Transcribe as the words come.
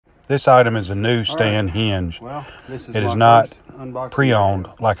This item is a new stand hinge. Well, this is it is my not first unboxing pre-owned,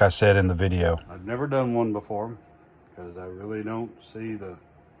 video. like I said in the video. I've never done one before because I really don't see the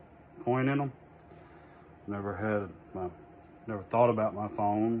point in them. Never thought about my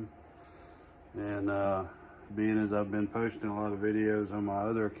phone, and being as I've been posting a lot of videos on my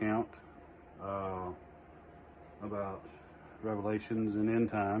other account about revelations and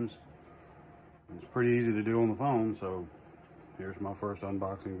end times, it's pretty easy to do on the phone, so here's my first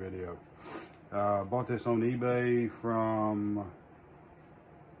unboxing video. Bought this on eBay from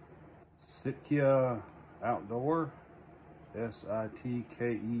Sitkea Outdoor,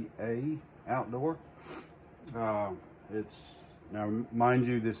 S-I-T-K-E-A Outdoor. It's, now mind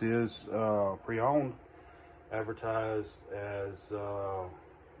you, this is pre-owned, advertised as you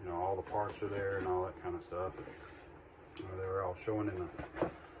know, all the parts are there and all that kind of stuff. They were all showing in the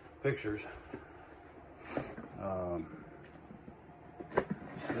pictures.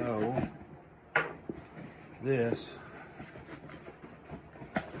 So this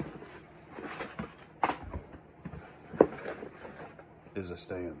is a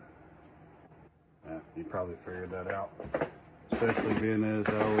stand. You probably figured that out, especially being as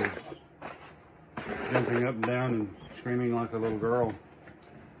I was jumping up and down and screaming like a little girl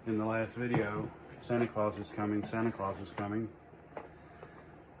in the last video. Santa Claus is coming, Santa Claus is coming.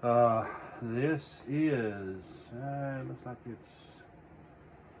 This is, it looks like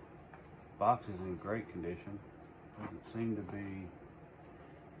box is in great condition. Doesn't seem to be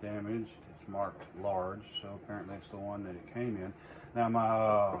damaged. It's marked large, so apparently it's the one that it came in. Now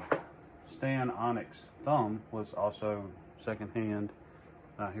my Stan Onyx thumb was also secondhand.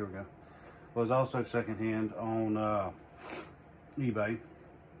 Here we go. Was also secondhand on eBay,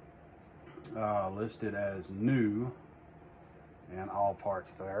 listed as new and all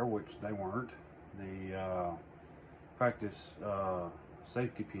parts there, which they weren't. The practice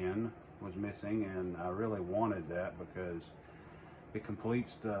safety pin was missing, and I really wanted that because it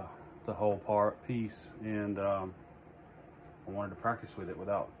completes the whole piece, and I wanted to practice with it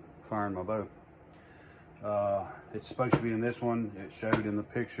without firing my bow. It's supposed to be in this one. It showed in the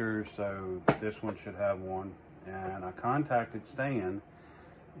picture, so this one should have one. And I contacted Stan,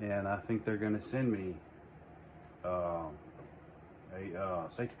 and I think they're going to send me a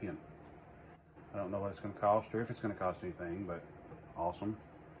safety pin. I don't know what it's going to cost or if it's going to cost anything, but awesome.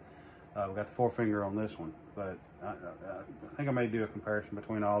 We've got the forefinger on this one, but I think I may do a comparison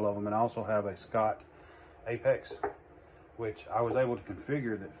between all of them. And I also have a Scott Apex, which I was able to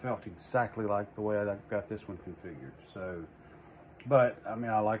configure that felt exactly like the way I got this one configured. So, but I mean,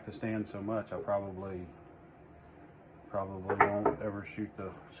 I like the stand so much, I probably won't ever shoot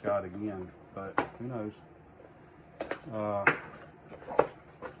the Scott again, but who knows.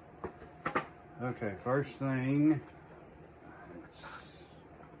 Okay, first thing,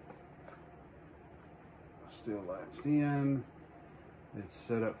 it's still latched in. It's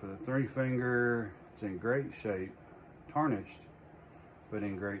set up for the 3-finger. It's in great shape, tarnished, but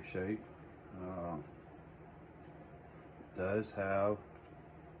in great shape. Does have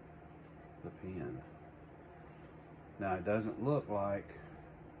the pin. Now it doesn't look like,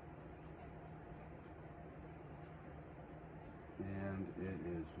 and it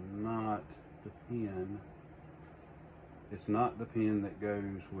is not the pin. It's not the pin that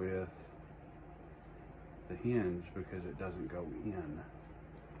goes with the hinge because it doesn't go in.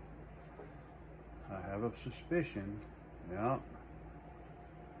 I have a suspicion. Yeah.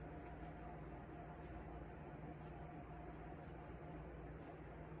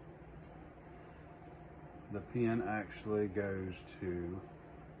 The pin actually goes to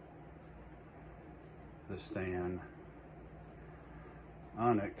the Stan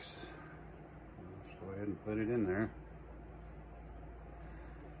Onyx. Let's go ahead and put it in there.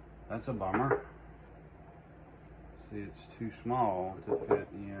 That's a bummer. See, it's too small to fit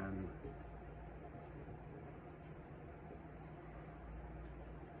in.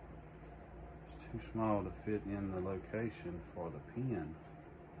 It's too small to fit in the location for the pin.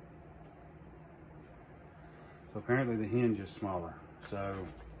 So apparently the hinge is smaller. So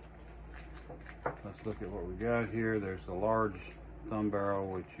let's look at what we got here. There's the large thumb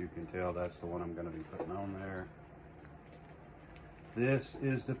barrel, which you can tell that's the one I'm going to be putting on there. This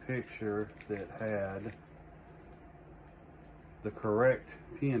is the picture that had the correct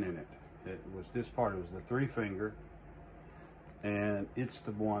pin in it. It was this part. It was the 3-finger, and it's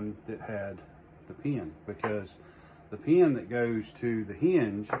the one that had the pin, because the pin that goes to the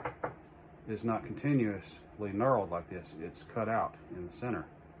hinge is not continuously knurled like this. It's cut out in the center.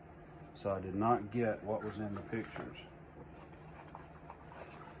 So I did not get what was in the pictures.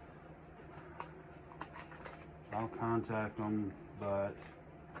 I'll contact them, but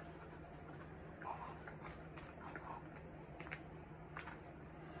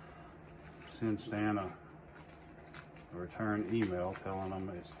send Stan a return email telling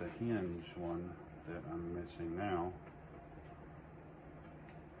them it's the hinge one that I'm missing now.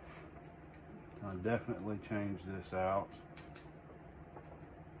 I'll definitely change this out.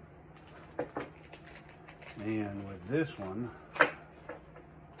 And with this one, I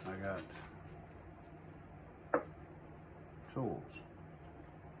got tools.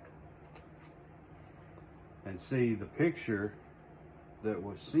 And see, the picture that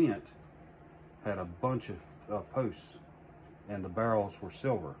was sent had a bunch of posts, and the barrels were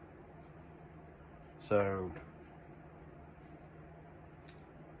silver. So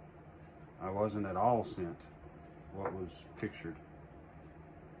I wasn't at all sent what was pictured.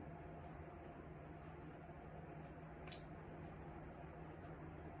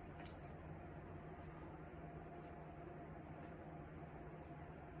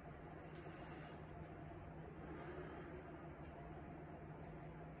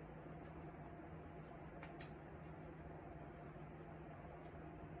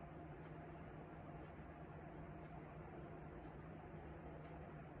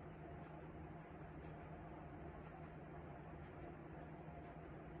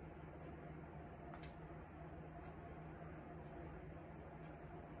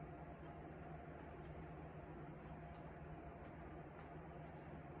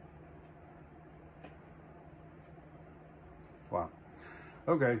 Wow.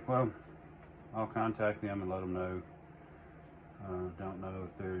 Okay, well, I'll contact them and let them know. Don't know if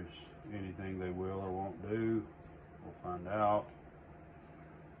there's anything they will or won't do. We'll find out.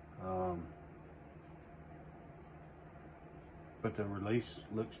 But the release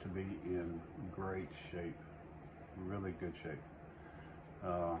looks to be in great shape. Really good shape.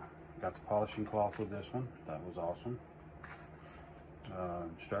 Got the polishing cloth with this one. That was awesome.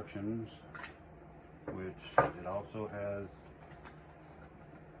 Instructions, which it also has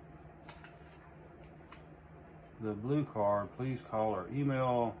the blue card. Please call or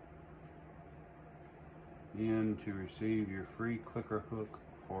email in to receive your free clicker hook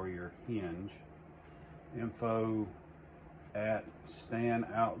for your hinge. Info at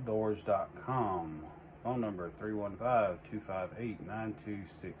stanoutdoors.com. Phone number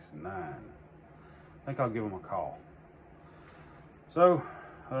 315-258-9269. I think I'll give them a call. So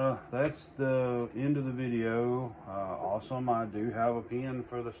that's the end of the video. Awesome. I do have a pin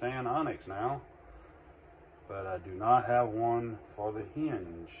for the Stan Onyx now, but I do not have one for the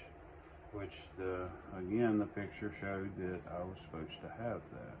hinge, which again the picture showed that I was supposed to have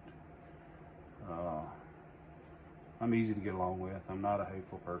that. I'm easy to get along with. I'm not a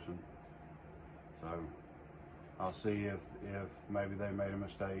hateful person, so I'll see if maybe they made a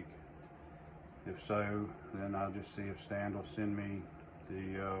mistake. If so, then I'll just see if Stan will send me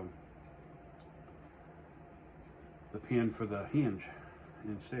the pin for the hinge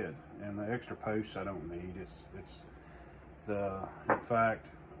instead. And the extra posts I don't need. In fact,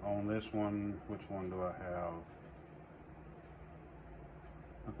 on this one, which one do I have?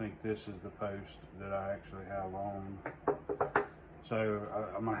 I think this is the post that I actually have on. So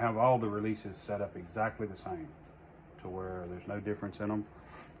I'm going to have all the releases set up exactly the same, to where there's no difference in them.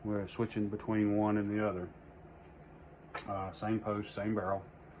 We're switching between one and the other. Same post, same barrel.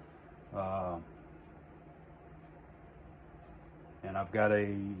 And I've got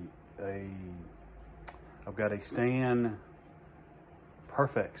a Stan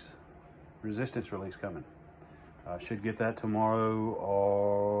Perfex resistance release coming. I should get that tomorrow,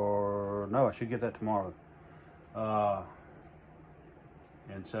 or no, I should get that tomorrow.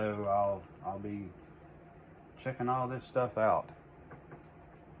 And so I'll be checking all this stuff out.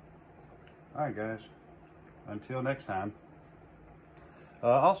 All right, guys. Until next time.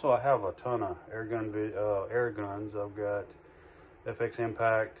 Also, I have a ton of air guns. I've got FX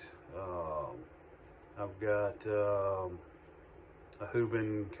Impact. I've got a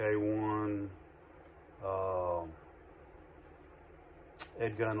Hubin K1.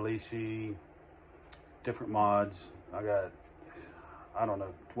 Ed Gun Leashy, different mods. I got, I don't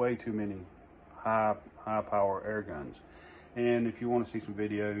know, way too many high power air guns. And if you want to see some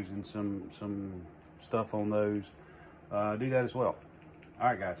videos and some stuff on those, do that as well. All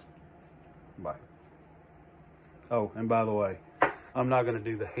right, guys. Bye. Oh, and by the way, I'm not going to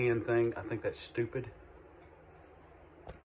do the hand thing. I think that's stupid.